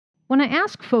When I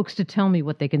ask folks to tell me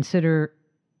what they consider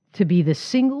to be the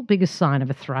single biggest sign of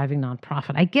a thriving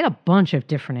nonprofit, I get a bunch of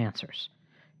different answers.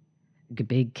 A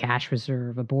big cash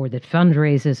reserve, a board that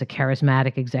fundraises, a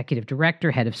charismatic executive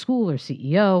director, head of school, or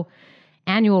CEO,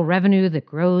 annual revenue that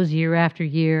grows year after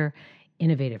year,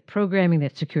 innovative programming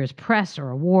that secures press or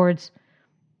awards.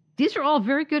 These are all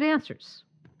very good answers,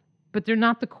 but they're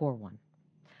not the core one.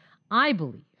 I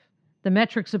believe the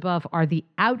metrics above are the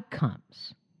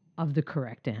outcomes of the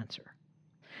correct answer.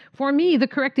 For me, the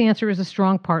correct answer is a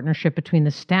strong partnership between the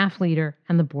staff leader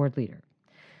and the board leader.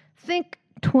 Think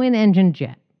twin-engine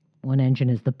jet. One engine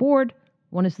is the board,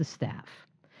 one is the staff.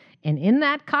 And in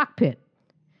that cockpit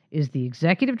is the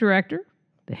executive director,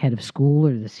 the head of school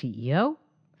or the CEO,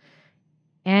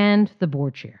 and the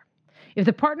board chair. If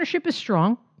the partnership is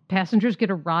strong, passengers get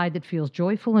a ride that feels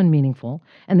joyful and meaningful,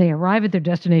 and they arrive at their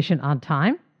destination on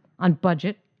time, on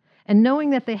budget, and knowing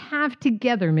that they have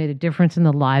together made a difference in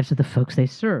the lives of the folks they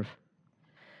serve.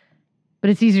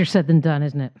 But it's easier said than done,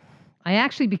 isn't it? I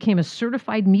actually became a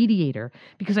certified mediator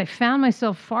because I found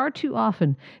myself far too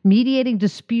often mediating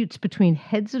disputes between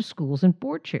heads of schools and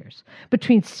board chairs,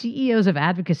 between CEOs of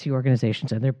advocacy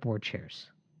organizations and their board chairs.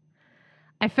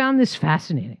 I found this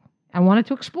fascinating. I wanted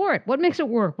to explore it. What makes it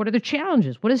work? What are the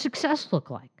challenges? What does success look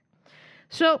like?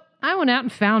 So I went out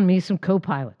and found me some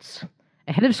co-pilots,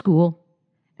 a head of school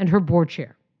and her board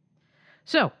chair.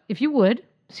 So if you would,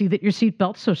 see that your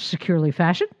seatbelt's so securely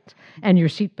fashioned and your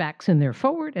seat back's in their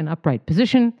forward and upright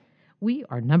position. We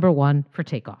are number one for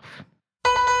takeoff.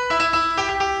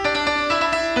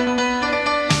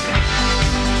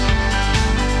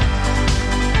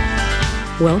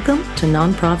 Welcome to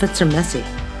Nonprofits Are Messy.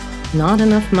 Not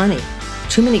enough money,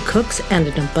 too many cooks, and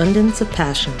an abundance of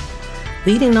passion.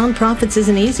 Leading nonprofits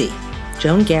isn't easy.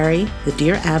 Joan Gary, the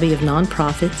Dear Abby of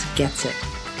nonprofits, gets it,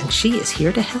 and she is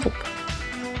here to help.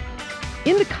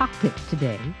 In the cockpit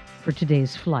today, for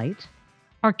today's flight,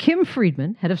 are Kim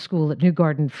Friedman, head of school at New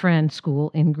Garden Friend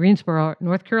School in Greensboro,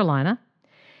 North Carolina,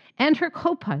 and her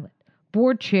co-pilot,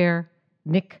 board chair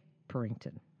Nick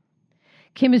Purrington.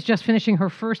 Kim is just finishing her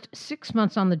first 6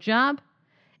 months on the job,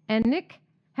 and Nick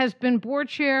has been board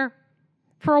chair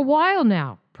for a while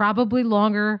now, probably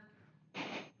longer.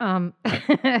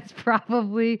 It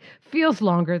probably feels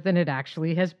longer than it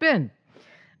actually has been.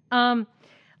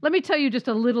 Let me tell you just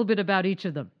a little bit about each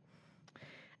of them.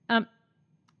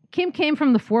 Kim came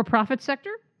from the for-profit sector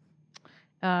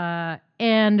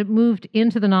and moved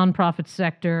into the nonprofit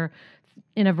sector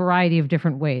in a variety of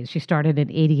different ways. She started an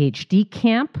ADHD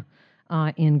camp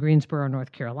in Greensboro,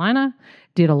 North Carolina,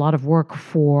 did a lot of work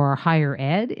for higher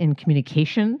ed in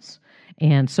communications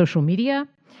and social media,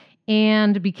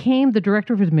 and became the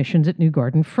director of admissions at New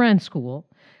Garden Friend School,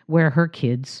 where her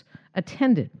kids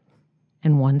attended,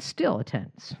 and one still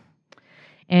attends,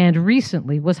 and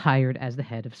recently was hired as the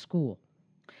head of school.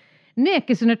 Nick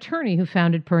is an attorney who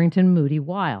founded Purrington Moody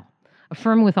Weil, a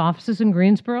firm with offices in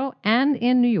Greensboro and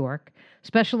in New York,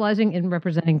 specializing in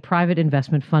representing private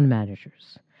investment fund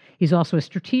managers. He's also a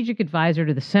strategic advisor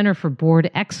to the Center for Board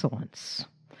Excellence,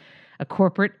 a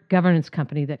corporate governance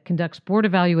company that conducts board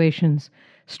evaluations,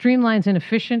 streamlines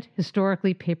inefficient,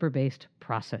 historically paper-based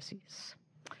processes.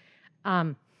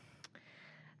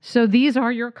 So these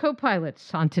are your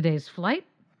co-pilots on today's flight.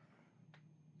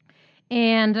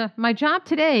 And my job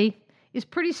today is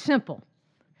pretty simple.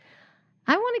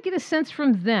 I want to get a sense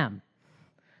from them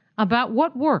about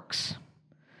what works,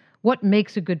 what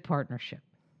makes a good partnership.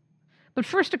 But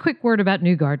first, a quick word about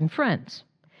New Garden Friends.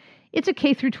 It's a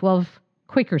K-12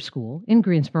 Quaker school in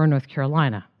Greensboro, North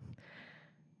Carolina.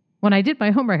 When I did my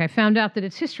homework, I found out that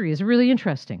its history is really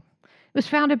interesting. It was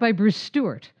founded by Bruce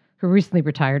Stewart, who recently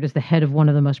retired as the head of one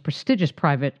of the most prestigious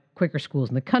private Quaker schools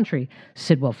in the country,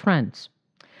 Sidwell Friends.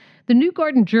 The New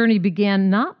Garden journey began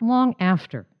not long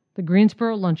after the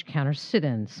Greensboro lunch counter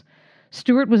sit-ins.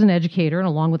 Stewart was an educator and,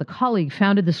 along with a colleague,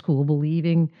 founded the school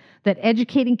believing that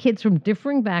educating kids from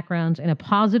differing backgrounds in a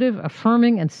positive,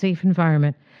 affirming, and safe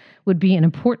environment would be an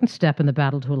important step in the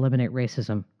battle to eliminate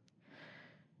racism.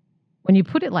 When you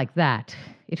put it like that,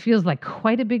 it feels like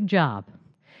quite a big job,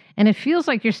 and it feels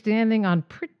like you're standing on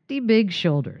pretty big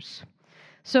shoulders.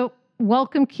 So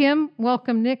welcome, Kim.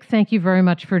 Welcome, Nick. Thank you very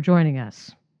much for joining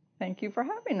us. Thank you for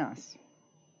having us.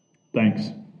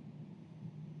 Thanks.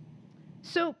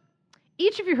 So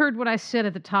each of you heard what I said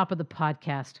at the top of the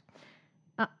podcast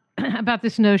about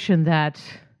this notion that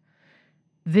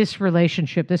this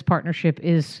relationship, this partnership,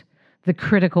 is the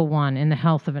critical one in the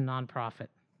health of a nonprofit.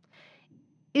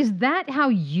 Is that how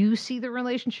you see the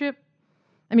relationship?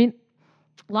 I mean,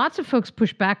 lots of folks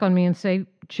push back on me and say,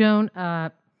 Joan,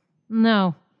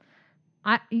 no.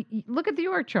 Look at the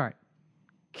org chart.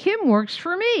 Kim works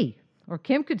for me. Or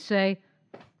Kim could say,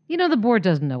 the board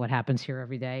doesn't know what happens here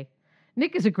every day.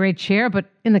 Nick is a great chair, but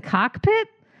in the cockpit,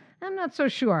 I'm not so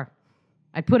sure.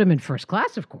 I'd put him in first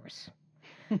class, of course.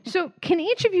 So can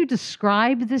each of you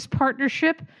describe this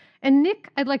partnership? And Nick,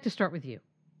 I'd like to start with you.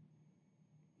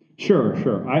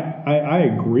 Sure. I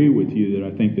agree with you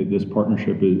that I think that this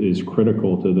partnership is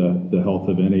critical to the health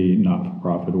of any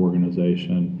not-for-profit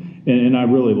organization. And I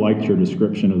really liked your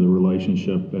description of the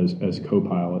relationship as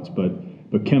co-pilots,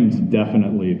 but Kim's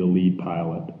definitely the lead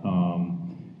pilot.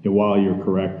 While you're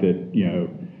correct that,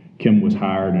 Kim was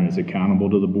hired and is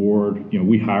accountable to the board,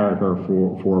 we hired her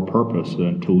for a purpose,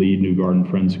 to lead New Garden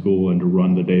Friends School and to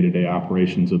run the day-to-day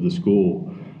operations of the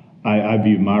school. I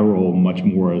view my role much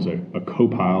more as a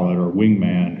co-pilot or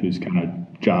wingman whose kind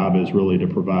of job is really to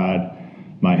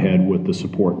provide my head with the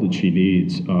support that she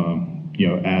needs,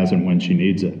 as and when she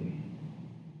needs it.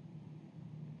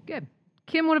 Good.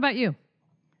 Kim, what about you?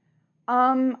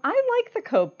 I like the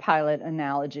co-pilot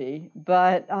analogy,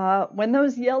 but when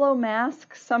those yellow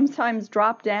masks sometimes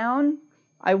drop down,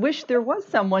 I wish there was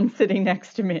someone sitting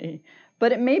next to me.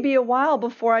 But it may be a while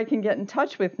before I can get in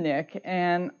touch with Nick,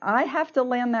 and I have to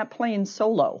land that plane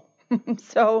solo.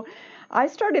 So I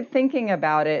started thinking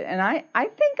about it, and I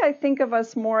think of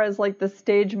us more as like the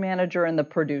stage manager and the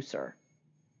producer.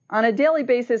 On a daily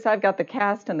basis, I've got the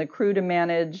cast and the crew to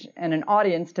manage and an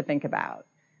audience to think about.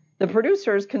 The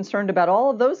producer is concerned about all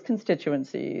of those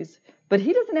constituencies, but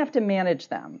he doesn't have to manage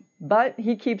them. But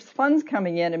he keeps funds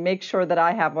coming in and makes sure that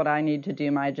I have what I need to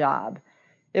do my job.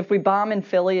 If we bomb in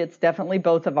Philly, it's definitely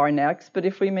both of our necks. But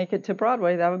if we make it to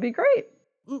Broadway, that would be great.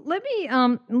 Let me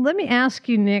ask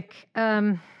you, Nick.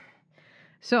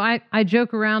 So I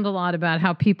joke around a lot about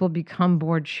how people become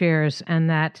board chairs, and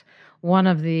that one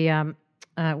of the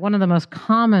most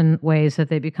common ways that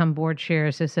they become board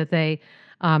chairs is that they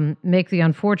make the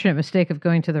unfortunate mistake of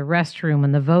going to the restroom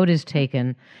when the vote is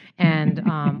taken and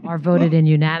are voted in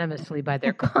unanimously by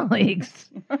their colleagues.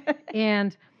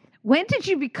 And when did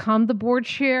you become the board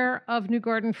chair of New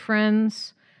Garden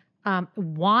Friends?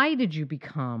 Why did you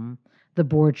become the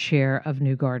board chair of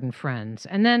New Garden Friends?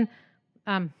 And then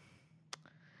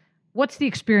what's the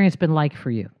experience been like for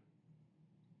you?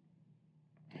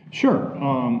 Sure.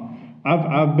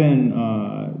 I've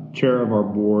been chair of our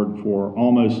board for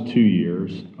almost 2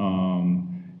 years.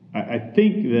 I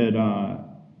think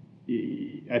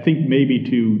maybe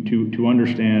to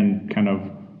understand kind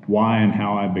of why and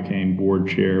how I became board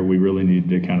chair, we really need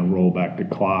to kind of roll back the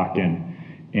clock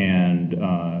and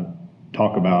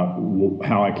talk about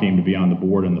how I came to be on the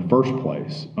board in the first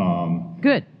place.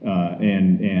 Good.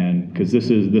 And because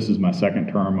this is my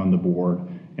second term on the board,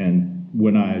 and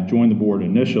when I joined the board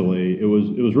initially, it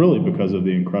was really because of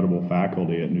the incredible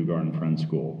faculty at New Garden Friends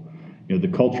School. The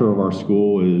culture of our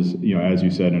school is, as you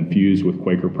said, infused with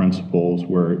Quaker principles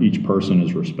where each person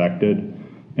is respected.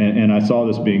 And I saw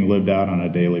this being lived out on a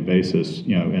daily basis,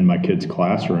 in my kids'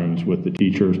 classrooms, with the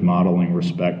teachers modeling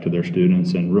respect to their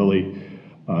students and really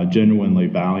genuinely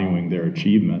valuing their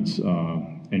achievements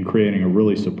and creating a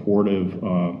really supportive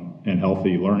and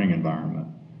healthy learning environment.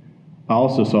 I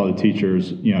also saw the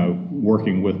teachers,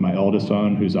 working with my eldest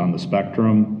son who's on the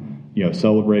spectrum,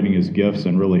 celebrating his gifts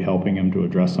and really helping him to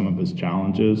address some of his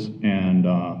challenges. And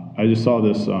I just saw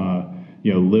this,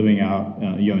 living out,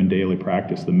 in daily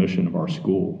practice, the mission of our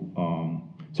school.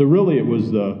 So really it was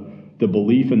the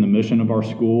belief in the mission of our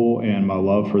school and my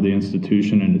love for the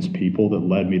institution and its people that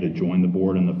led me to join the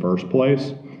board in the first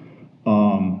place.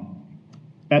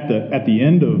 At the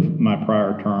end of my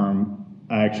prior term,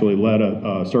 I actually led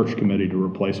a search committee to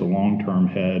replace a long-term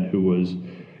head who was,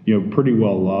 pretty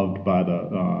well loved by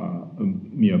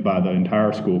the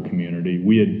entire school community.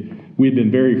 We had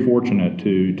been very fortunate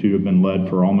to have been led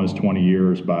for almost 20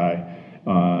 years by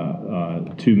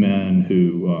two men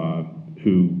who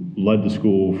led the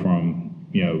school from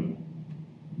the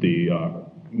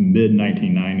mid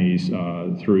 1990s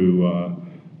through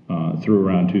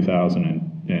around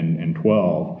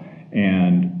 2012,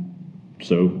 and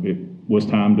so it was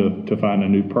time to find a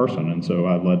new person, and so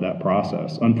I led that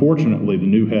process. Unfortunately, the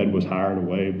new head was hired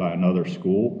away by another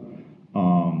school,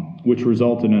 which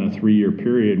resulted in a 3-year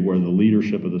period where the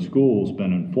leadership of the school has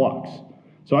been in flux.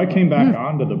 So I came back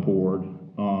onto the board,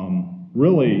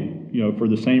 really, for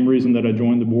the same reason that I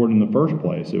joined the board in the first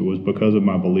place. It was because of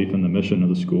my belief in the mission of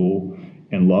the school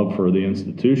and love for the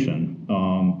institution,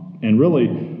 and really,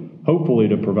 hopefully,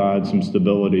 to provide some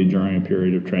stability during a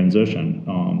period of transition.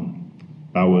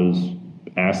 I was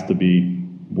asked to be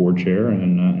board chair,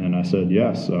 and I said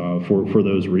yes for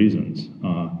those reasons.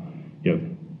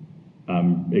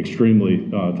 I'm extremely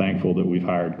thankful that we've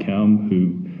hired Kim,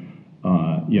 who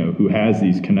who has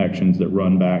these connections that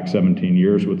run back 17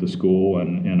 years with the school,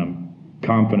 and I'm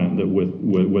confident that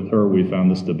with her we found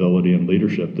the stability and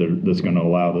leadership that's going to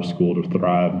allow the school to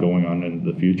thrive going on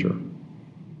into the future.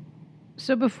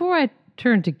 So before I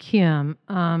turn to Kim,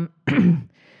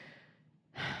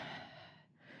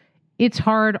 it's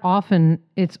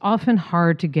often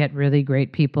hard to get really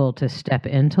great people to step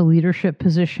into leadership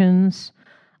positions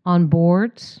on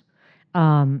boards.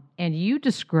 And you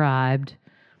described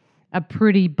a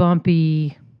pretty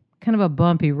bumpy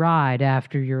ride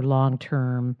after your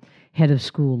long-term head of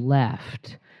school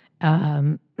left.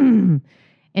 And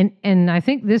I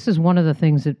think this is one of the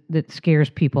things that scares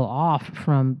people off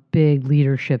from big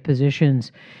leadership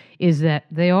positions, is that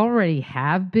they already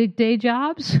have big day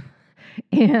jobs.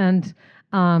 And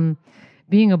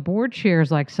being a board chair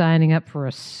is like signing up for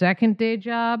a second day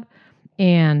job.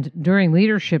 And during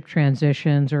leadership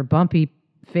transitions or bumpy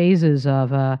phases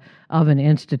of an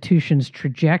institution's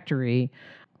trajectory,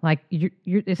 like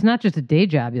it's not just a day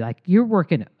job. You're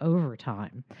working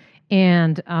overtime.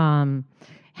 And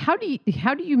how do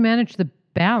you manage the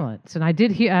balance? And I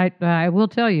did hear. I will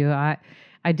tell you.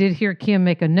 I did hear Kim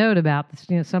make a note about this.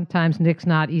 Sometimes Nick's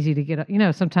not easy to get.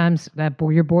 Sometimes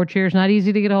your board chair is not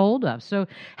easy to get a hold of. So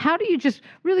how do you just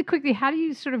really quickly? How do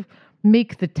you sort of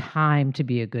make the time to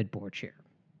be a good board chair?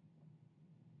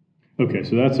 Okay,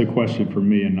 so that's a question for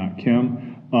me and not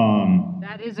Kim.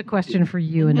 That is a question for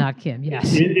you and not Kim.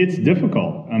 Yes, it's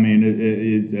difficult. I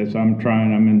mean, as I'm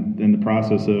in the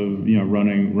process of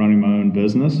running my own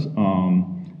business,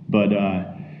 but.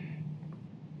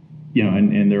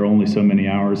 And there are only so many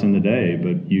hours in the day,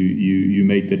 but you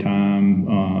make the time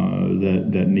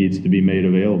that needs to be made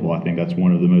available. I think that's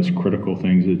one of the most critical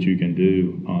things that you can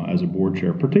do as a board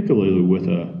chair, particularly with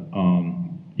a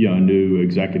new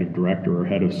executive director or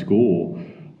head of school,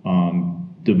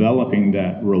 developing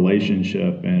that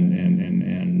relationship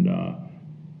and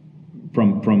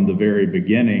from the very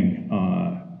beginning.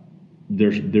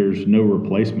 There's no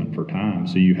replacement for time,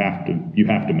 so you have to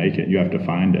make it. You have to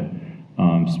find it.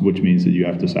 Which means that you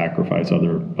have to sacrifice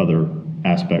other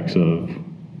aspects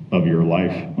of your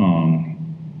life.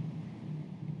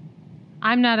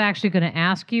 I'm not actually going to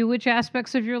ask you which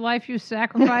aspects of your life you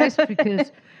sacrificed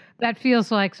because that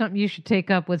feels like something you should take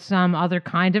up with some other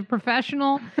kind of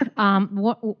professional.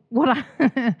 What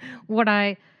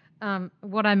I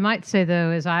might say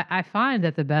though is I find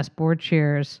that the best board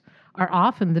chairs are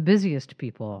often the busiest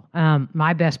people.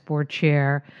 My best board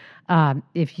chair.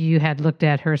 If you had looked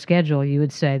at her schedule, you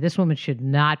would say this woman should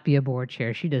not be a board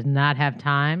chair. She does not have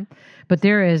time. But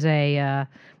there is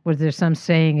there's some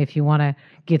saying, if you want to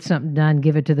get something done,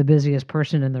 give it to the busiest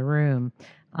person in the room.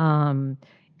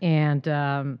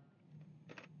 So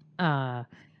I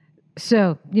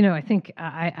think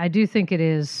I do think it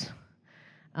is.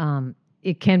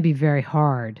 It can be very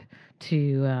hard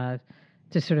to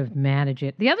sort of manage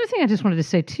it. The other thing I just wanted to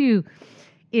say too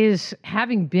is,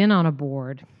 having been on a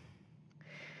board.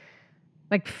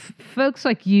 Like folks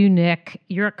like you, Nick,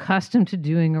 you're accustomed to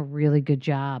doing a really good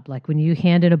job. Like when you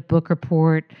hand in a book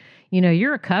report,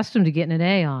 you're accustomed to getting an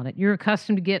A on it. You're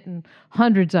accustomed to getting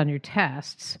hundreds on your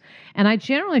tests. And I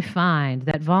generally find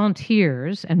that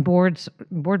volunteers and board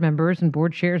members and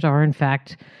board chairs are, in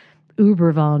fact,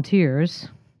 uber volunteers.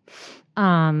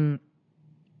 They're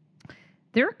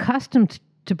accustomed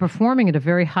to performing at a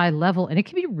very high level, and it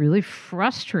can be really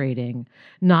frustrating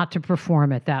not to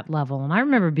perform at that level. And I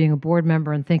remember being a board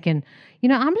member and thinking,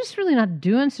 I'm just really not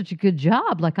doing such a good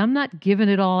job. Like, I'm not giving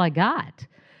it all I got.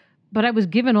 But I was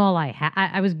giving all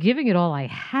I was giving it all I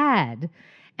had,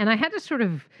 and I had to sort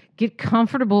of get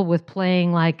comfortable with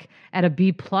playing like at a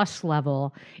B+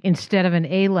 level instead of an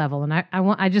A level. And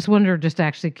I just wonder, just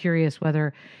actually curious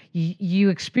whether you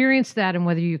experienced that, and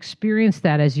whether you experienced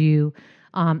that as you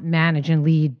manage and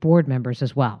lead board members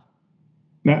as well.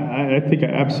 I think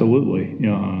absolutely.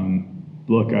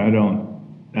 Look, I don't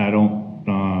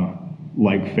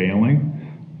like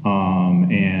failing,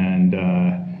 and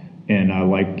I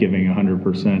like giving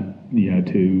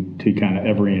 100%, to kind of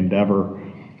every endeavor.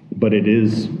 But it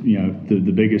is,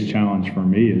 the biggest challenge for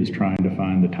me is trying to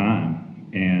find the time,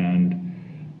 and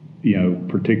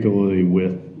particularly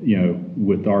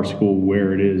with our school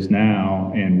where it is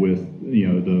now, and with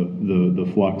the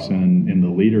flux in the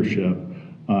leadership,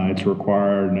 it's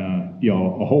required a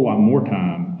whole lot more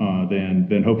time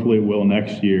than hopefully it will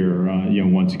next year.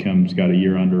 Once Kim's got a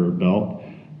year under her belt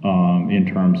in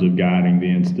terms of guiding the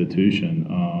institution.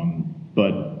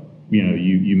 But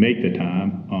you make the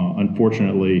time.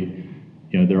 Unfortunately,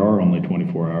 there are only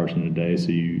 24 hours in a day, so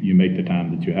you make the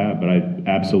time that you have. But I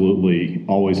absolutely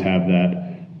always have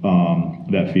that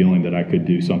feeling that I could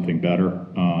do something better.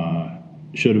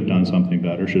 should have done something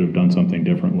better, should have done something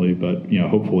differently. But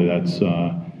hopefully that's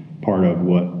part of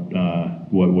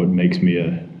what makes me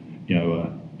a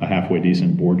halfway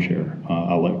decent board chair.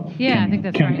 I'll let Kim, I think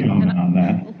that's Kim right. comment on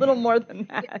that. A little more than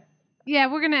that. Yeah,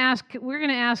 we're gonna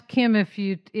ask Kim if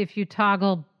you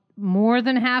toggle more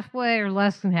than halfway or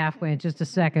less than halfway in just a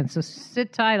second. So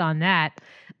sit tight on that.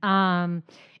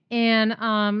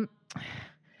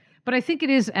 But I think it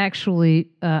is actually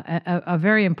a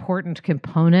very important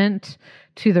component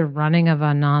to the running of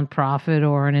a nonprofit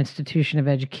or an institution of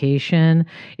education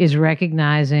is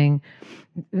recognizing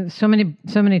so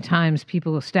many times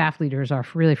staff leaders are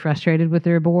really frustrated with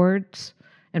their boards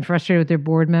and frustrated with their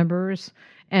board members,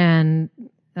 and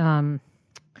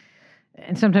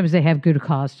sometimes they have good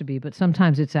cause to be, but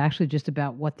sometimes it's actually just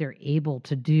about what they're able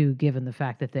to do given the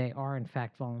fact that they are in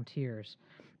fact volunteers.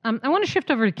 I want to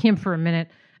shift over to Kim for a minute.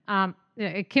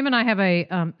 Kim and I have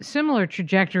a similar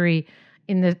trajectory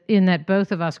in that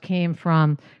both of us came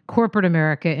from corporate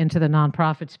America into the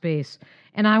nonprofit space.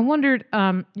 And I wondered,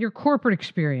 your corporate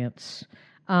experience,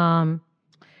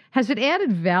 has it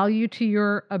added value to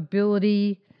your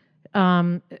ability?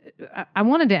 I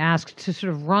wanted to ask to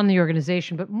sort of run the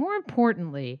organization, but more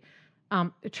importantly,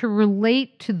 to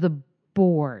relate to the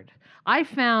board. I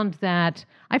find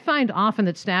often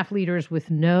that staff leaders with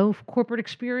no corporate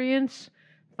experience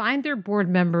find their board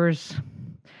members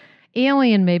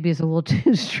alien. Maybe is a little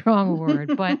too strong a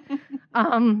word,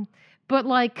 but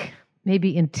like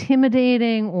maybe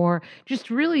intimidating or just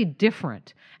really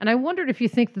different. And I wondered if you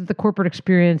think that the corporate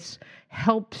experience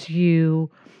helps you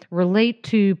relate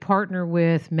to, partner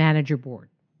with, manage your board.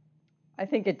 I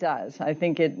think it does. I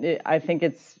think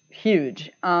it's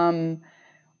huge.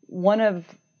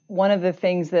 One of the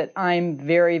things that I'm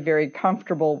very, very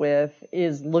comfortable with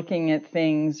is looking at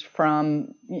things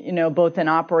from, both an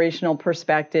operational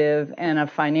perspective and a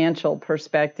financial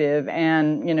perspective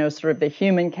and, sort of the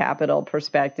human capital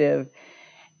perspective.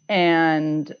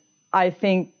 And I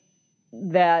think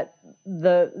that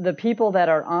the people that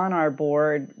are on our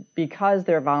board, because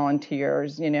they're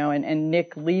volunteers, and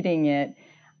Nick leading it,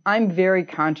 I'm very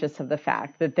conscious of the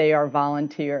fact that they are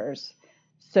volunteers.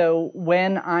 So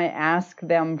when I ask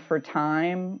them for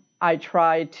time, I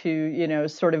try to,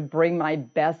 sort of bring my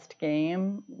best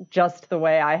game, just the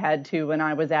way I had to when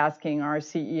I was asking our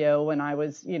CEO when I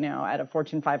was, at a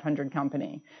Fortune 500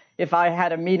 company. If I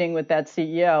had a meeting with that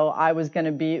CEO, I was going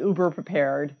to be uber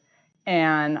prepared,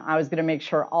 and I was going to make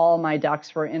sure all my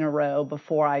ducks were in a row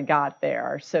before I got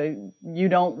there. So you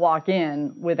don't walk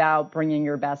in without bringing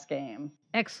your best game.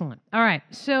 Excellent. All right.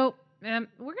 So we're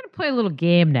going to play a little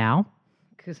game now,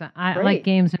 because I like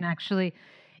games, and actually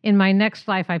in my next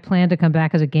life I plan to come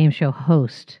back as a game show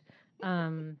host.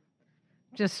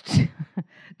 Just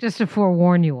to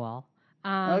forewarn you all.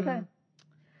 Okay.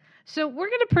 So we're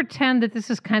going to pretend that this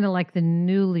is kind of like the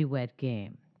newlywed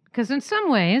game, because in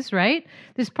some ways, right,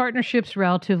 this partnership's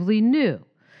relatively new.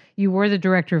 You were the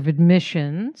director of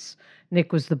admissions.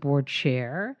 Nick was the board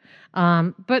chair.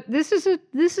 But this is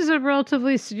a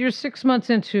relatively, you're 6 months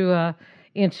into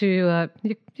you're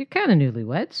kind of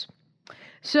newlyweds.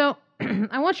 So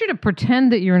I want you to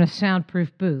pretend that you're in a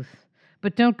soundproof booth,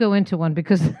 but don't go into one,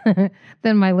 because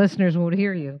then my listeners won't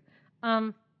hear you.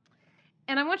 And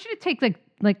I want you to take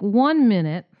like 1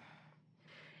 minute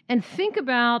and think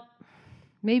about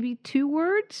maybe 2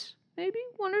 words, maybe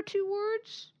 1 or 2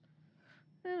 words.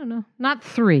 I don't know, not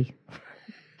 3,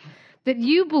 that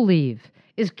you believe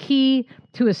is key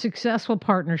to a successful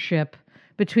partnership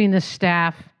between the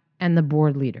staff and the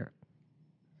board leader.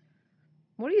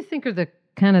 What do you think are the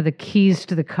kind of the keys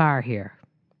to the car here?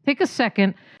 Take a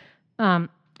second, and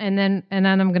then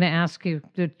I'm going to ask you.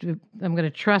 I'm going to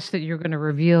trust that you're going to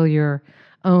reveal your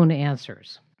own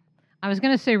answers. I was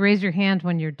going to say raise your hand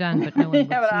when you're done, but no one would see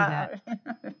that.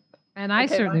 And I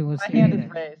certainly would see my hand it.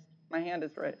 is raised. My hand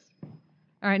is raised.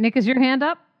 All right, Nick, is your hand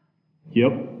up?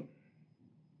 Yep.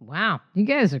 Wow, you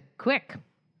guys are quick.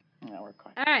 Yeah, we're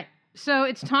quick. All right, so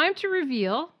it's time to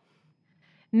reveal.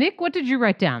 Nick, what did you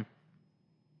write down?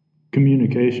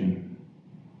 Communication.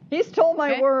 He stole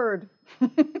my word.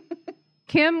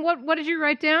 Kim, what did you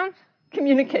write down?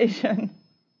 Communication.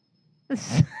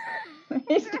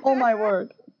 He stole my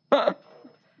word.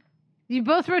 You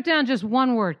both wrote down just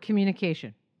one word,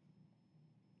 communication.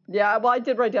 Yeah, well, I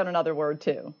did write down another word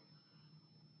too.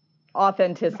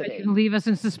 Authenticity. Are you going to leave us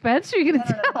in suspense, or are you going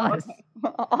to tell us?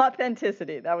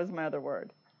 Authenticity. That was my other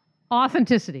word.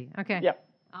 Authenticity. Okay. Yep.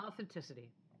 Authenticity.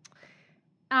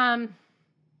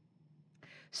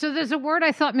 So there's a word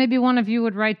I thought maybe one of you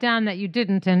would write down that you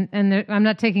didn't, and I'm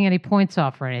not taking any points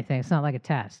off or anything. It's not like a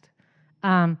test.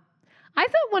 I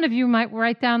thought one of you might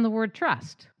write down the word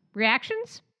trust.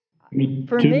 Reactions?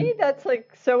 For me, that's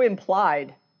like so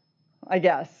implied, I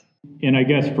guess. And I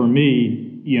guess for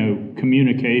me,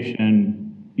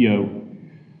 communication,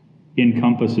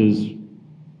 encompasses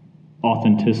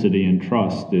authenticity and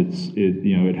trust.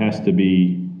 It has to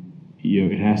be,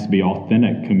 it has to be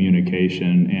authentic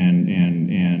communication,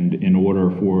 and in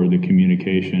order for the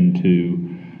communication to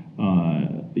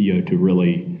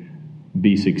really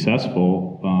be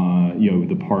successful,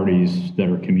 the parties that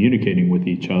are communicating with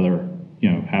each other,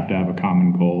 have to have a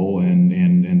common goal,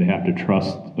 and they have to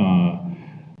trust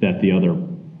that the other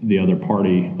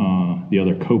party, the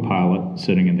other co-pilot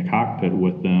sitting in the cockpit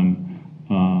with them,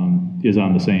 is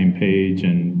on the same page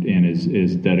and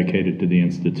is dedicated to the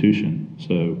institution.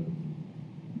 So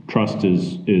trust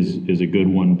is a good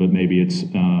one, but maybe it's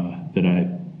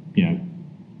that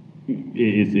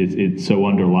it so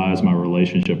underlies my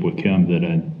relationship with Kim that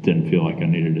I didn't feel like I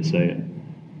needed to say it.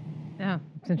 Yeah,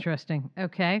 it's interesting.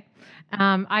 Okay.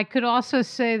 I could also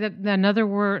say that another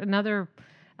word,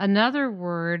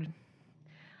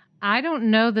 I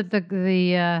don't know that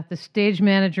the stage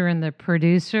manager and the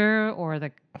producer or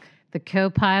the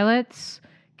co-pilots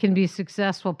can be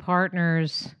successful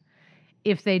partners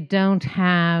if they don't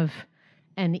have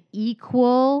an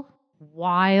equal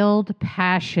wild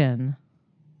passion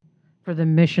for the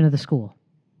mission of the school.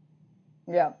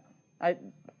 Yeah,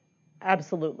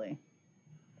 absolutely.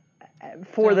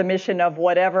 For the mission of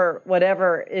whatever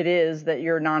it is that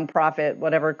your nonprofit,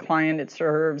 whatever client it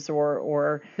serves,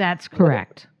 or that's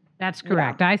correct. That's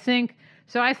correct. Yeah. I think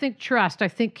trust. I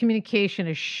think communication,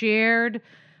 a shared,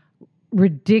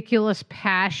 ridiculous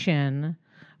passion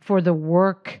for the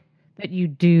work that you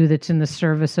do that's in the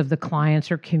service of the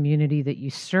clients or community that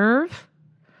you serve.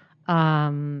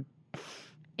 And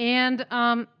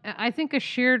I think a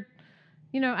shared,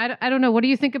 I don't know. What do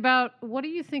you think about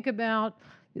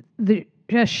the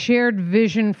shared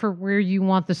vision for where you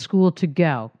want the school to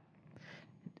go?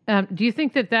 Do you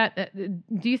think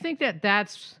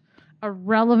that's a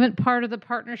relevant part of the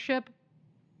partnership?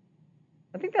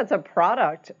 I think that's a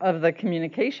product of the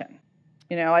communication.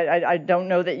 I don't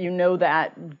know that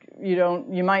that.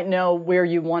 You might know where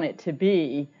you want it to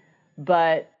be,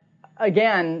 but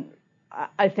again,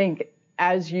 I think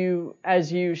as you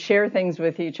share things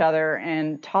with each other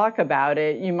and talk about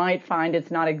it, you might find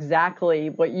it's not exactly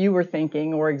what you were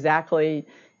thinking, or exactly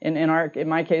in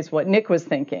my case what Nick was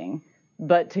thinking,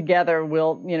 but together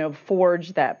we'll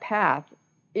forge that path.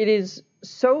 It is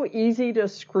so easy to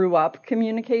screw up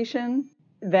communication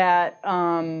that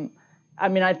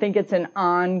I think it's an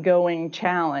ongoing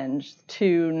challenge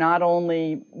to not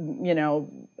only,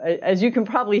 as you can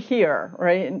probably hear,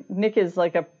 right? Nick is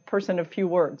like a person of few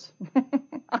words.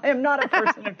 I am not a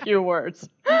person of few words.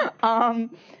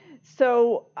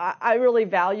 So I really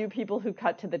value people who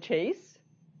cut to the chase.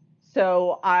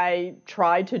 So I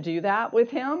tried to do that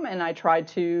with him, and I tried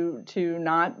to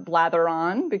not blather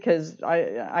on because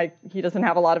he doesn't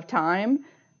have a lot of time.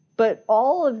 But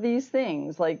all of these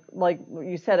things, like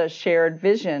you said, a shared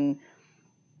vision,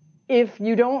 if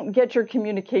you don't get your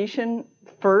communication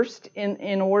first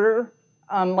in order,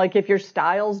 like if your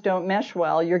styles don't mesh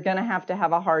well, you're going to have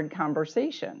a hard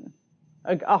conversation.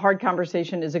 A hard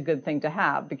conversation is a good thing to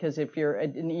have, because if you're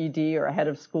an ED or a head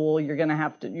of school, you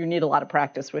need a lot of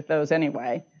practice with those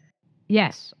anyway.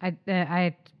 Yes, I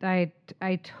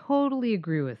totally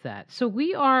agree with that. So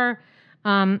we are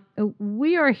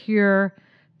here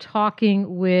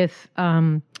talking with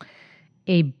a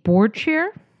board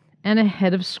chair and a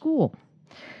head of school,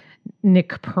 Nick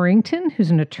Purrington,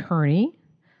 who's an attorney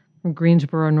from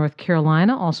Greensboro, North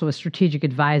Carolina, also a strategic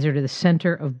advisor to the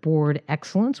Center of Board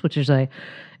Excellence, which is a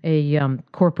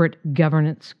corporate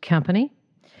governance company,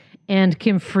 and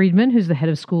Kim Friedman, who's the head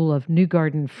of school of New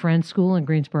Garden Friends School in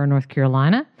Greensboro, North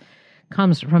Carolina,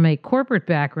 comes from a corporate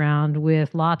background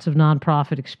with lots of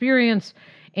nonprofit experience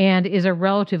and is a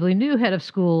relatively new head of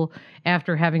school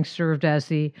after having served as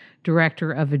the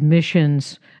director of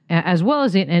admissions, as well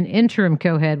as an interim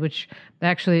co-head, which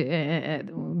actually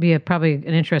be probably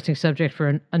an interesting subject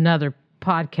for another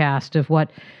podcast of what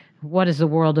does the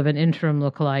world of an interim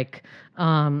look like.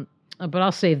 But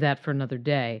I'll save that for another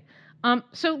day.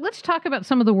 So let's talk about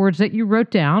some of the words that you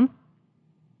wrote down.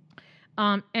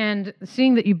 And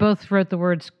seeing that you both wrote the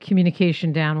words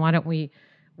communication down, why don't we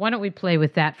play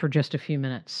with that for just a few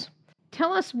minutes?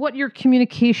 Tell us what your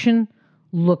communication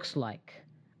looks like.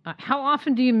 How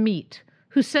often do you meet?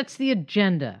 Who sets the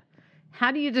agenda?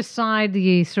 How do you decide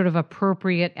the sort of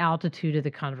appropriate altitude of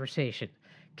the conversation?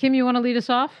 Kim, you want to lead us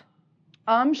off?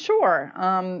 Sure.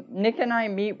 Nick and I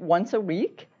meet once a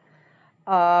week.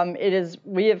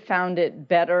 We have found it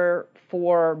better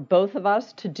for both of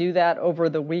us to do that over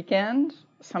the weekend.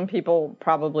 Some people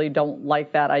probably don't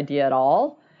like that idea at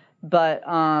all, but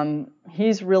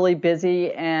he's really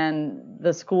busy, and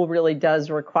the school really does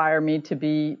require me to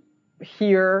be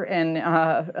here and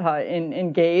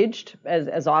engaged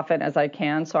as often as I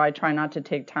can. So I try not to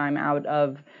take time out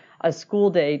of a school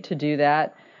day to do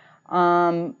that.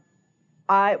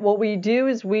 What we do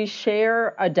is we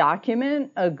share a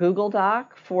document, a Google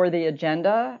Doc for the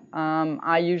agenda.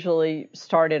 I usually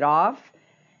start it off,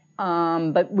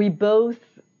 but we both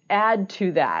add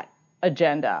to that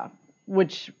agenda,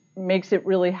 which makes it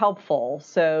really helpful,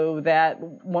 so that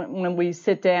when we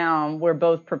sit down, we're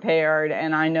both prepared,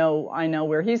 and I know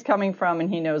where he's coming from, and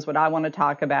he knows what I want to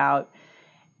talk about.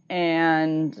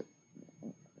 And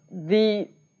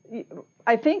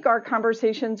I think our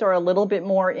conversations are a little bit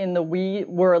more in the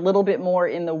were a little bit more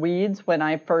in the weeds when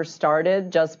I first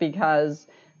started, just because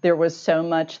there was so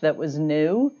much that was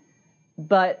new.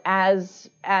 But as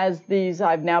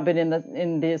I've now been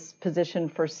in this position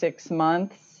for 6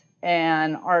 months,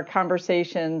 and our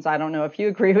conversations, I don't know if you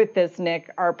agree with this,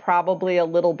 Nick, are probably a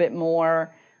little bit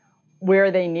more where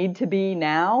they need to be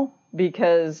now,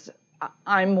 because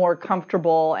I'm more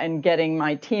comfortable and getting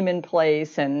my team in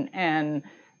place, and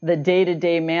the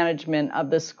day-to-day management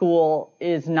of the school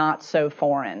is not so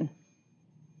foreign.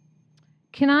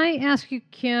 Can I ask you,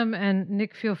 Kim, and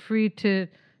Nick, feel free to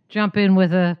jump in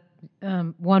with a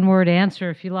one-word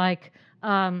answer if you like.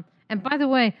 And by the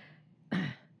way,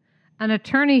 an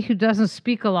attorney who doesn't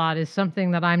speak a lot is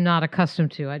something that I'm not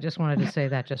accustomed to. I just wanted to say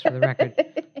that just for the record.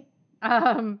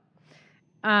 Can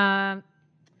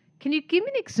you give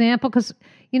me an example? Because,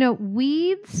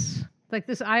 weeds, like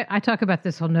this, I talk about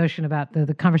this whole notion about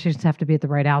the conversations have to be at the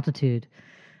right altitude.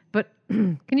 But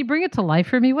can you bring it to life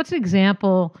for me? What's an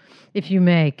example, if you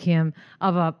may, Kim,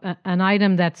 of an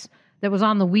item that was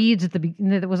on the weeds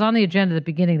that was on the agenda at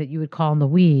the beginning that you would call in the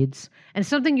weeds, and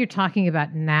something you're talking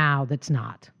about now that's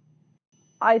not?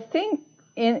 I think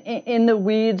in the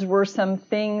weeds were some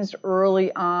things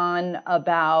early on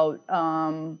about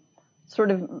sort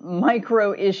of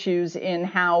micro issues in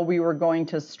how we were going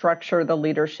to structure the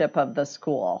leadership of the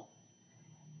school.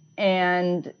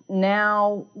 And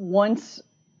now once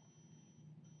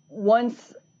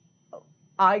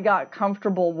I got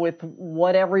comfortable with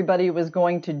what everybody was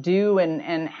going to do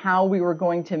and how we were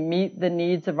going to meet the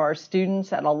needs of our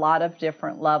students at a lot of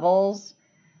different levels,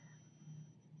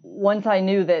 once I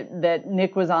knew that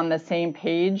Nick was on the same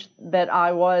page that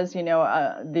I was,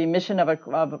 the mission of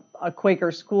a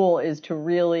Quaker school is to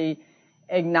really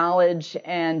acknowledge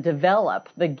and develop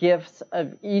the gifts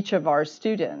of each of our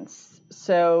students.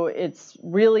 So it's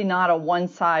really not a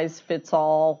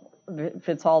one-size-fits-all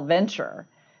venture.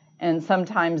 And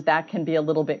sometimes that can be a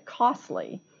little bit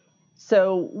costly.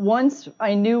 So once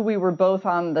I knew we were both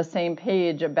on the same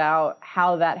page about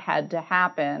how that had to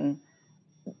happen,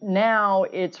 now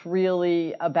it's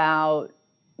really about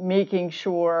making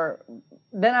sure.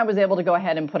 Then I was able to go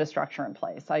ahead and put a structure in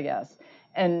place, I guess.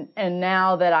 And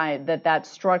now that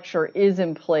structure is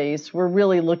in place, we're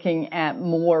really looking at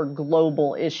more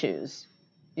global issues.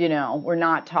 We're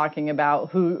not talking about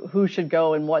who should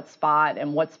go in what spot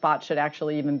and what spot should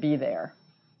actually even be there.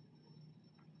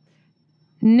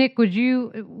 Nick, would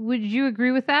you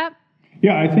agree with that?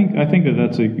 Yeah, I think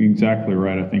that's exactly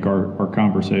right. I think our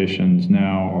conversations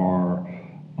now are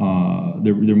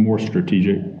they're more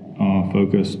strategic,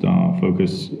 focused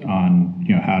on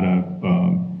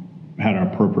how to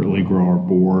appropriately grow our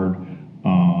board.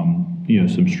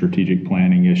 Some strategic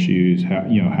planning issues.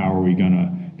 How are we going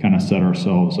to kind of set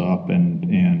ourselves up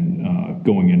and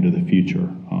going into the future,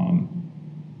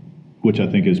 which I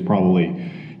think is probably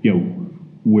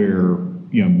where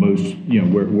most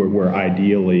where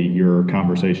ideally your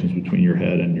conversations between your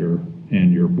head and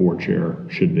your board chair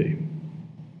should be.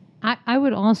 I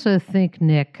would also think,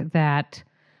 Nick, that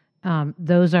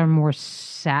those are more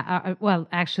well,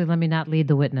 actually, let me not lead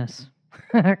the witness,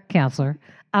 counselor.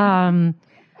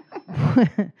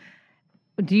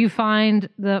 Do you find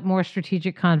the more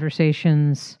strategic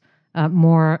conversations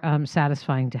more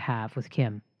satisfying to have with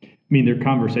Kim? I mean, they're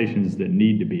conversations that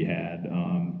need to be had.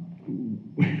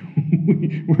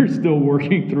 We're still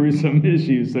working through some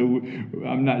issues, so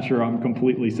I'm not sure I'm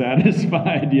completely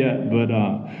satisfied yet.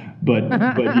 But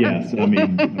yes, I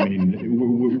mean,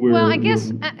 we're. Well, I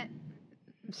guess.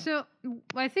 So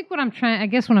I think what I'm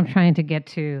trying to get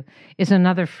to is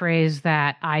another phrase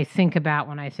that I think about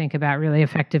when I think about really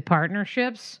effective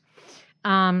partnerships.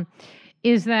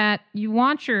 Is that you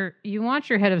want your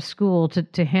head of school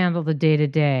to handle the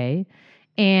day-to-day,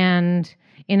 and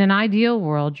in an ideal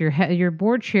world, your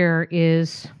board chair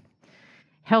is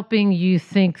helping you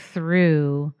think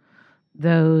through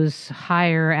those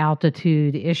higher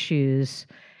altitude issues,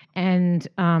 and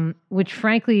which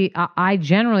frankly I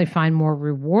generally find more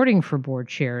rewarding for board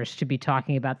chairs to be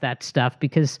talking about that stuff,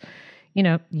 because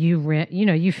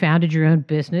you founded your own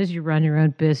business, you run your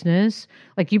own business,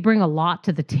 like you bring a lot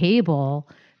to the table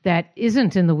that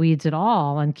isn't in the weeds at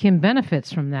all, and Kim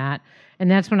benefits from that. And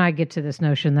that's when I get to this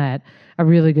notion that a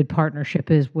really good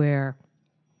partnership is where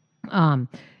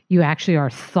you actually are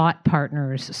thought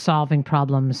partners solving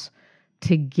problems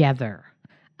together.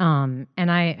 And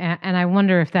I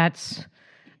wonder if that's,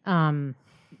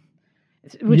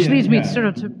 which leads me sort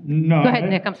of to. No, go ahead,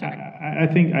 Nick. I'm sorry. I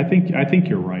think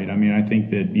you're right. I mean, I think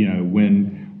that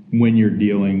when you're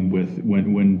dealing with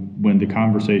when the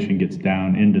conversation gets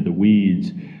down into the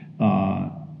weeds,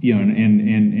 and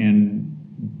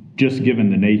just given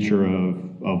the nature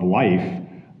of life,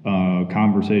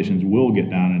 conversations will get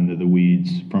down into the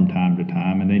weeds from time to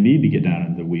time, and they need to get down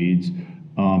into the weeds,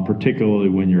 particularly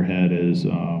when your head is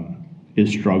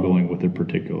struggling with a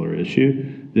particular issue.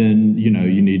 Then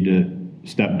you need to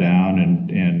step down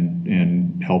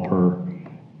and help her,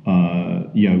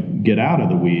 get out of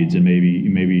the weeds, and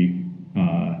maybe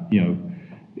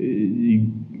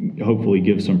hopefully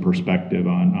give some perspective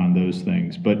on those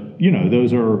things. But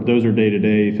those are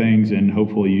day-to-day things, and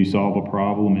hopefully you solve a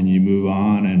problem and you move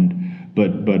on.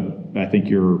 But I think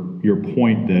your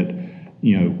point that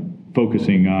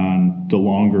focusing on the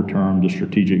longer term, the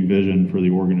strategic vision for the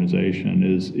organization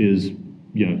is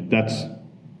that's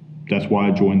why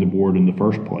I joined the board in the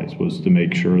first place, was to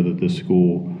make sure that this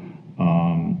school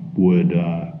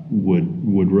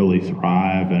would really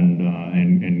thrive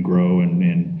and grow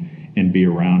and be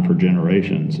around for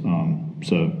generations.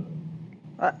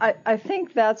 I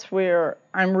think that's where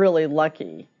I'm really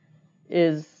lucky.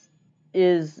 Is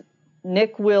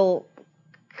Nick will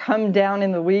come down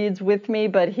in the weeds with me,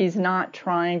 but he's not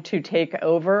trying to take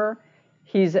over.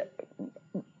 He's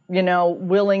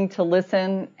willing to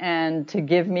listen and to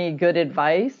give me good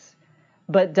advice,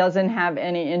 but doesn't have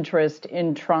any interest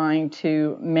in trying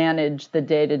to manage the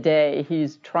day-to-day.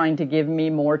 He's trying to give me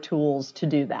more tools to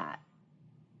do that.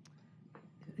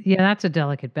 Yeah, that's a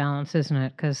delicate balance, isn't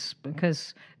it?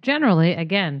 Because generally,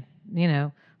 again,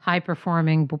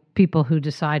 high-performing people who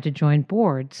decide to join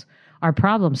boards are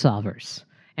problem solvers.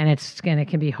 And it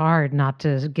can be hard not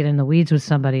to get in the weeds with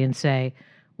somebody and say,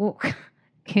 well,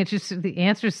 can't you see the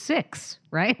answer's 6,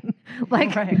 right?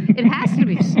 Like, right. It has to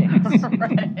be 6.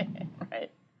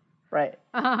 Right.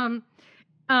 Tell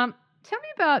me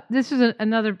about, this is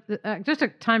another, just a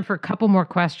time for a couple more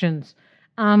questions.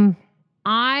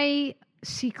 I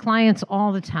see clients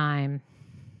all the time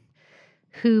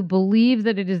who believe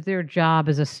that it is their job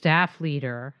as a staff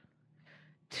leader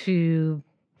to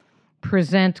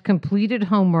present completed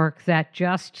homework that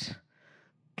just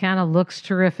kind of looks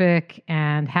terrific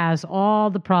and has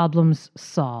all the problems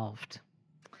solved.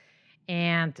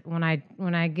 And when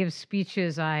I give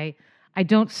speeches, I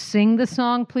don't sing the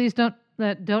song, please don't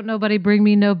nobody bring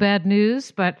me no bad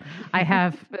news, but I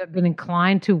have been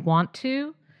inclined to want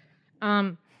to.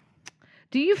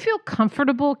 Do you feel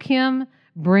comfortable, Kim,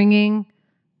 bringing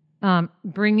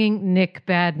Nick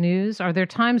bad news? Are there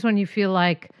times when you feel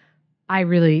like I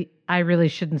really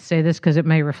shouldn't say this because it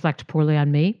may reflect poorly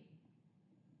on me?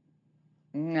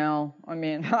 No, I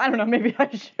mean, I don't know. Maybe I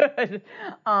should.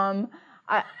 I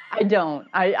don't.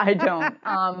 I don't.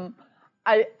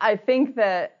 I think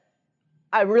that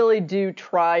I really do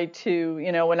try to.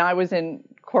 When I was in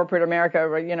corporate America,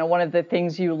 one of the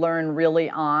things you learn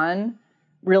that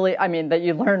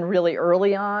you learn really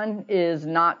early on is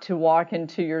not to walk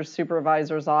into your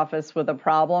supervisor's office with a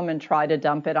problem and try to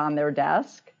dump it on their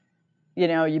desk.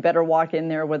 You better walk in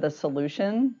there with a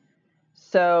solution.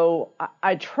 So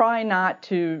I try not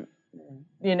to,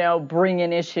 bring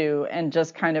an issue and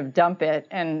just kind of dump it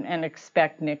and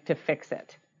expect Nick to fix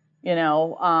it,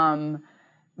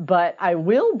 but I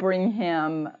will bring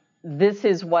him, this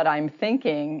is what I'm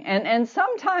thinking. And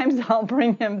sometimes I'll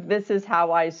bring him, this is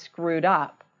how I screwed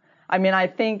up. I mean, I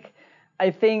think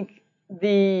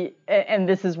and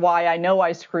this is why I know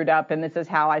I screwed up, and this is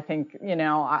how I think,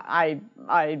 I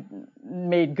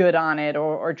made good on it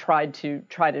or tried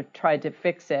to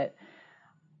fix it.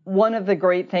 One of the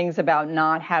great things about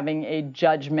not having a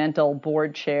judgmental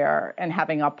board chair and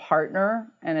having a partner,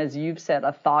 and as you've said,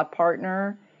 a thought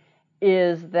partner,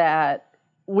 is that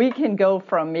we can go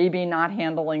from maybe not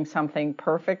handling something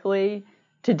perfectly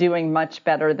to doing much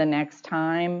better the next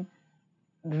time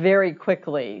very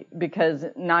quickly, because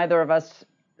neither of us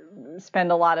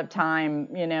spend a lot of time,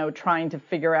 trying to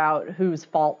figure out whose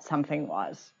fault something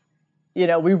was.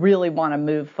 We really want to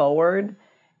move forward.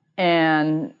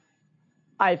 And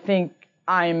I think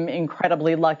I'm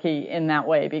incredibly lucky in that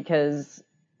way, because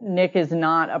Nick is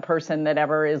not a person that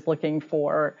ever is looking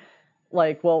for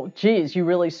like, well, geez, you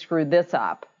really screwed this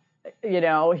up.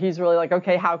 He's really like,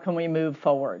 okay, how can we move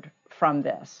forward from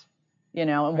this?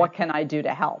 And what can I do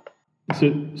to help?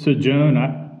 So Joan,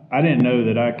 I didn't know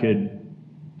that I could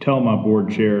tell my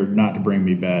board chair not to bring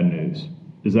me bad news.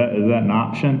 Is that an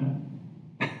option?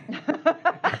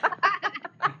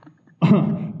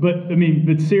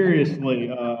 But seriously,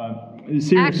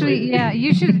 Actually, yeah,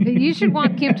 you should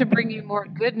want Kim to bring you more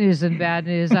good news than bad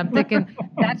news. I'm thinking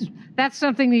that's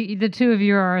something that the two of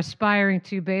you are aspiring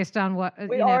to, based on what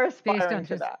we are aspiring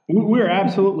to that. We're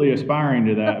absolutely aspiring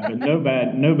to that, but no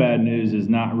bad news is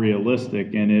not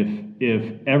realistic. And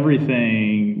if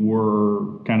everything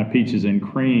were kind of peaches and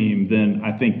cream, then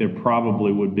I think there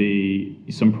probably would be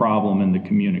some problem in the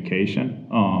communication.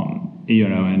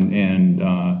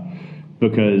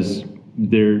 Because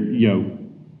there,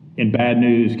 and bad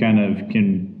news kind of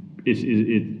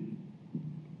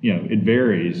it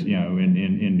varies,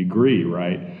 in degree,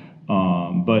 right?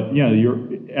 But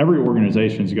every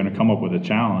organization is going to come up with a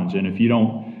challenge, and if you're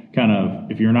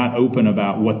not open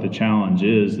about what the challenge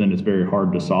is, then it's very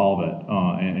hard to solve it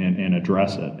and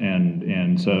address it.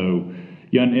 And so,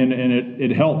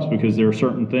 it helps, because there are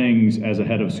certain things as a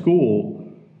head of school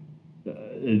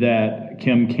that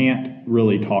Kim can't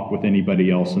really talk with anybody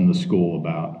else in the school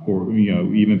about, or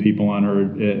even people on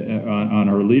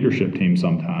her leadership team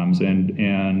sometimes,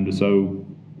 and so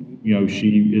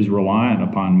she is reliant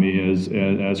upon me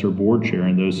as her board chair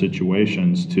in those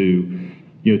situations to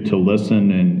listen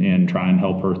and try and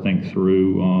help her think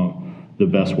through the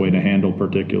best way to handle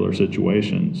particular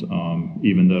situations,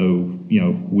 even though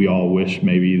we all wish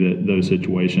maybe that those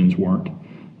situations weren't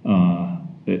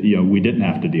we didn't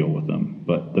have to deal with them,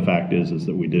 but the fact is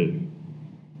that we do.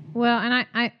 Well, and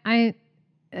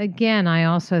I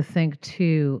also think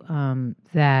too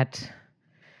that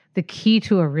the key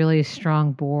to a really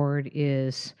strong board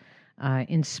is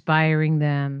inspiring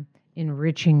them,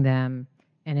 enriching them,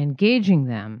 and engaging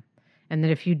them. And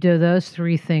that if you do those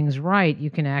three things right, you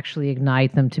can actually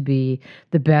ignite them to be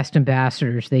the best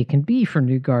ambassadors they can be for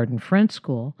New Garden Friends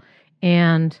School.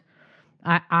 And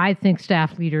I think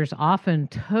staff leaders often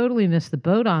totally miss the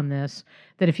boat on this,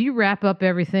 that if you wrap up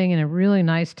everything in a really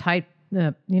nice, tight,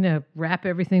 wrap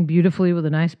everything beautifully with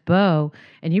a nice bow,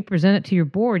 and you present it to your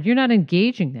board, you're not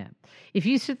engaging them. If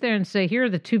you sit there and say, here are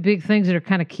the two big things that are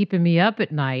kind of keeping me up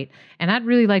at night, and I'd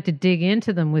really like to dig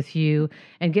into them with you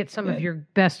and get some of your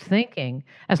best thinking,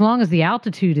 as long as the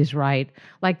altitude is right,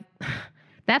 like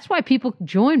that's why people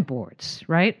join boards,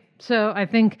 right? So I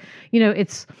think,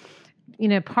 it's...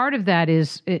 part of that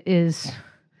is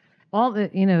all the,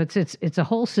 it's a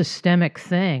whole systemic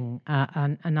thing,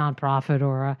 a nonprofit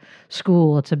or a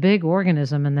school. It's a big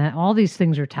organism, and that all these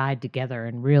things are tied together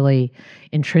in really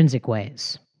intrinsic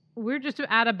ways. We're just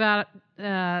at about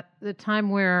the time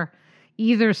where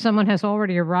either someone has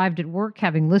already arrived at work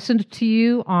having listened to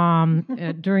you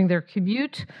during their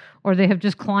commute, or they have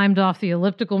just climbed off the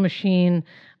elliptical machine.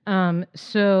 I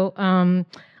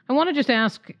want to just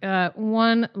ask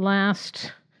one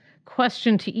last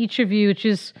question to each of you, which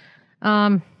is,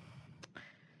 I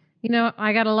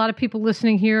got a lot of people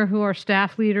listening here who are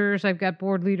staff leaders. I've got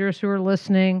board leaders who are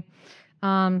listening.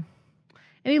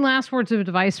 Any last words of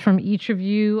advice from each of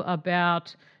you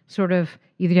about sort of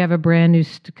either you have a brand new,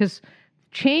 because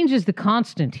change is the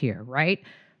constant here, right?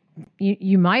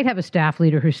 You might have a staff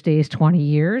leader who stays 20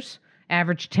 years.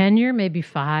 Average tenure, maybe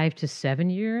 5 to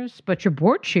 7 years. But your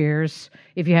board chairs,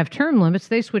 if you have term limits,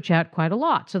 they switch out quite a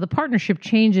lot. So the partnership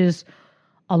changes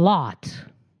a lot.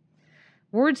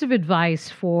 Words of advice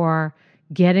for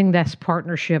getting this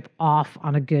partnership off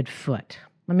on a good foot.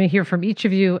 Let me hear from each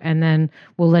of you, and then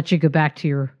we'll let you go back to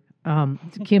your,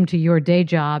 Kim, to your day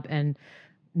job, and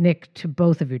Nick, to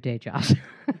both of your day jobs.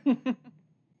 You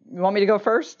want me to go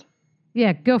first?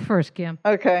 Yeah, go first, Kim.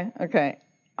 Okay.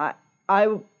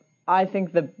 I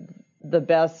think the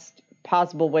best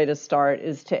possible way to start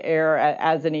is to err,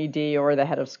 as an ED or the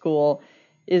head of school,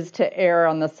 is to err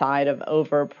on the side of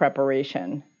over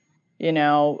preparation.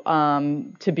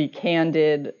 To be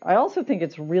candid. I also think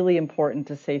it's really important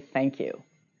to say thank you.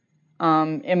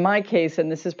 In my case,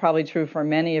 and this is probably true for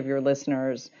many of your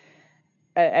listeners,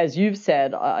 as you've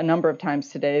said a number of times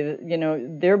today,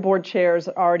 their board chairs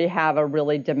already have a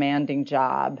really demanding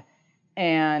job,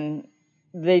 and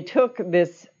they took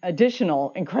this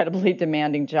additional incredibly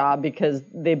demanding job because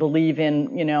they believe in,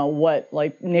 what,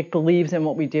 like Nick believes in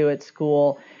what we do at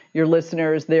school. Your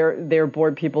listeners, their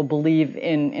board people believe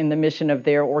in the mission of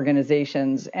their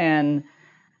organizations. And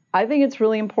I think it's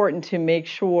really important to make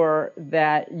sure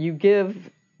that you give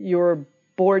your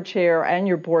board chair and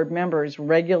your board members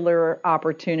regular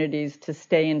opportunities to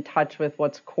stay in touch with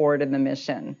what's core to the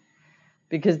mission.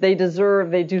 Because they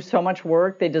do so much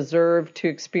work, they deserve to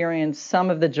experience some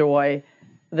of the joy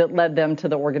that led them to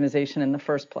the organization in the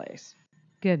first place.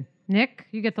 Good. Nick,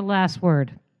 you get the last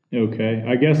word. Okay.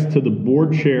 I guess to the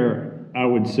board chair, I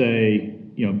would say,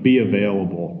 be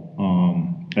available.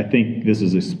 I think this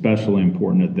is especially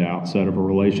important at the outset of a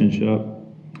relationship.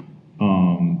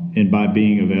 And by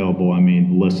being available, I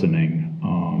mean listening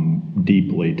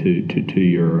deeply to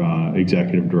your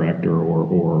executive director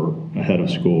or head of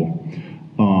school.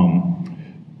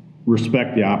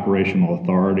 Respect the operational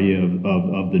authority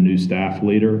of the new staff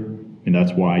leader, and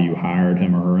that's why you hired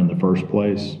him or her in the first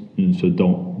place. And so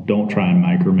don't try and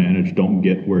micromanage. Don't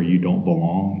get where you don't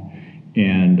belong,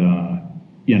 and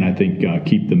I think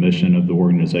keep the mission of the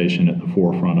organization at the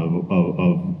forefront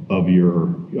of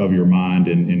your mind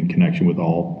and in connection with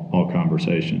all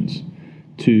conversations.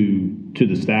 To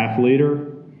the staff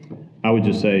leader, I would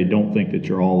just say don't think that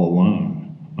you're all alone.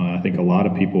 I think a lot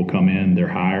of people come in, they're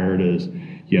hired as,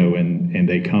 and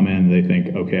they come in, they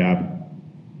think, okay,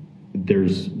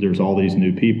 there's all these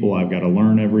new people, I've got to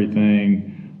learn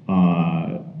everything,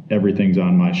 everything's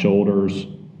on my shoulders,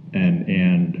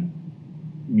 and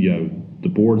the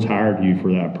board's hired you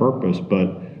for that purpose,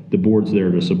 but the board's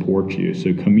there to support you.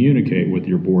 So communicate with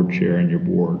your board chair and your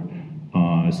board.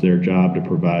 It's their job to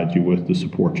provide you with the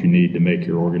support you need to make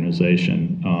your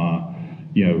organization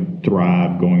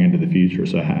thrive going into the future.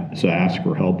 So ask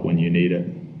for help when you need it.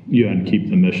 And keep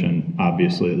the mission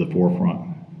obviously at the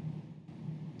forefront.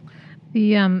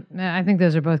 I think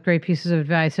those are both great pieces of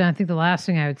advice. And I think the last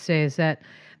thing I would say is that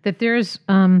there's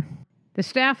the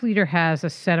staff leader has a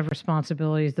set of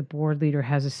responsibilities. The board leader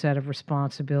has a set of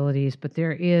responsibilities, but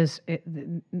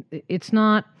it's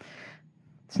not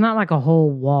like a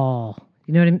whole wall,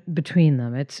 between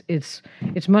them. It's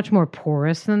much more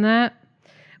porous than that.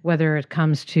 Whether it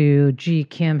comes to,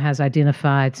 Kim has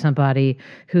identified somebody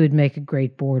who would make a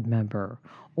great board member,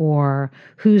 or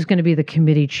who's going to be the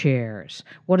committee chairs.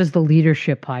 What does the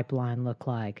leadership pipeline look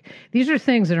like? These are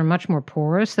things that are much more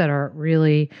porous, that are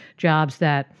really jobs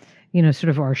that, sort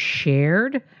of are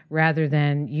shared rather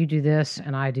than you do this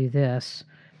and I do this.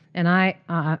 And I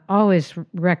always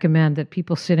recommend that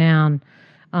people sit down,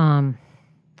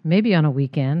 maybe on a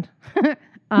weekend,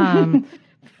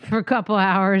 for a couple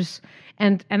hours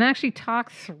and actually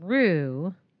talk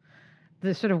through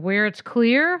the sort of where it's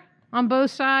clear on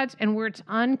both sides and where it's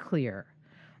unclear,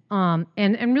 and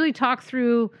really talk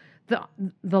through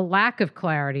the lack of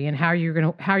clarity and how you're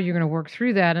gonna work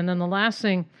through that. And then the last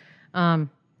thing,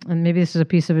 and maybe this is a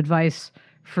piece of advice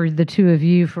for the two of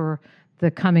you for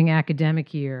the coming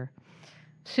academic year,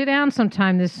 sit down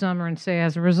sometime this summer and say,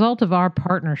 as a result of our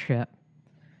partnership,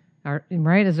 of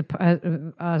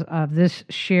this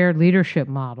shared leadership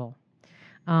model,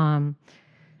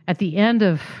 at the end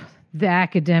of the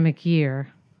academic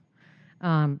year,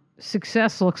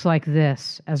 success looks like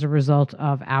this as a result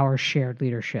of our shared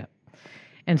leadership.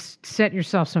 And set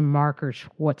yourself some markers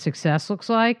for what success looks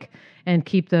like, and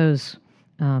keep those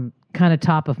kind of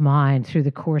top of mind through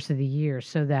the course of the year,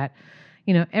 so that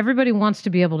everybody wants to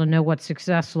be able to know what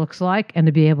success looks like and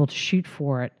to be able to shoot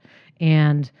for it.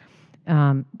 And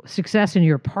success in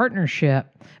your partnership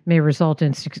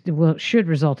should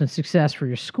result in success for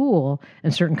your school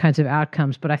and certain kinds of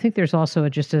outcomes. But I think there's also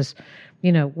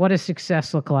what does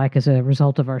success look like as a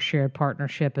result of our shared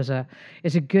partnership is a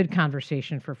good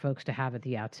conversation for folks to have at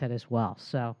the outset as well.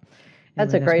 So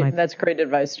that's great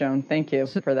advice, Joan. Thank you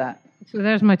for that. So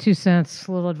there's my 2 cents.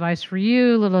 A little advice for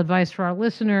you, a little advice for our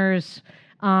listeners.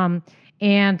 And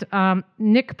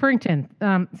Nick Purrington,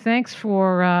 thanks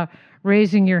for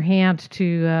raising your hand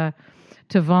to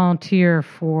volunteer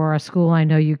for a school I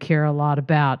know you care a lot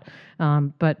about.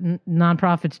 But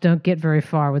nonprofits don't get very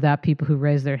far without people who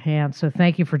raise their hands. So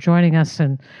thank you for joining us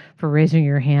and for raising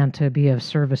your hand to be of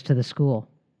service to the school.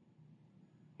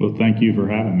 Well, thank you for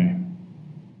having me.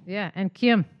 Yeah, and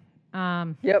Kim.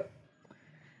 Yep.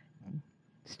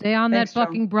 Stay on that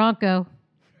bucking Bronco.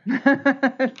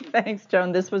 Thanks,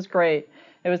 Joan. This was great.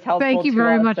 It was helpful. Thank you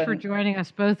very much for joining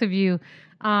us, both of you.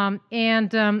 And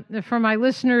for my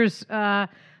listeners,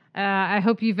 I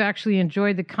hope you've actually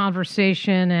enjoyed the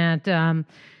conversation, and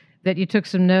that you took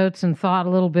some notes and thought a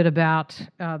little bit about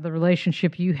the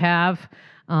relationship you have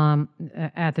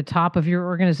at the top of your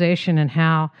organization, and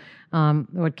how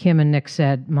what Kim and Nick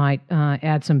said might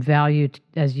add some value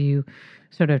as you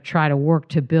sort of try to work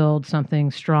to build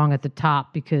something strong at the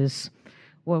top, because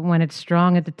when it's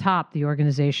strong at the top, the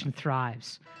organization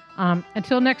thrives.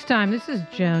 Until next time, this is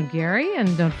Joan Gary,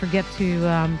 and don't forget to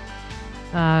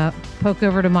poke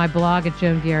over to my blog at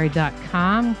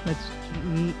joangary.com. That's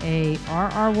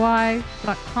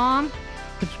GARRY.com.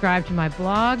 Subscribe to my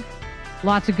blog.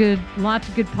 Lots of good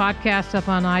podcasts up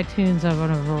on iTunes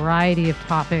on a variety of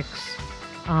topics.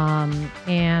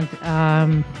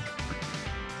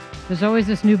 There's always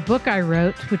this new book I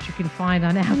wrote, which you can find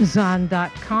on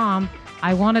Amazon.com.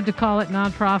 I wanted to call it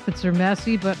Nonprofits Are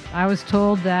Messy, but I was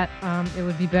told that it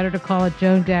would be better to call it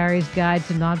Joan Gary's Guide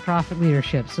to Nonprofit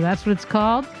Leadership. So that's what it's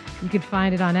called. You can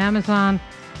find it on Amazon.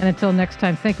 And until next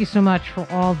time, thank you so much for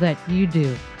all that you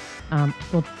do.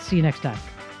 We'll see you next time.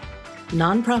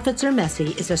 Nonprofits Are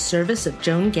Messy is a service of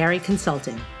Joan Gary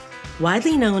Consulting.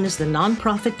 Widely known as the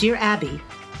nonprofit Dear Abby,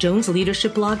 Joan's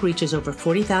leadership blog reaches over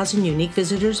 40,000 unique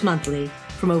visitors monthly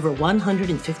from over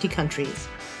 150 countries.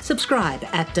 Subscribe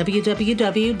at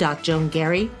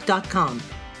www.joangary.com.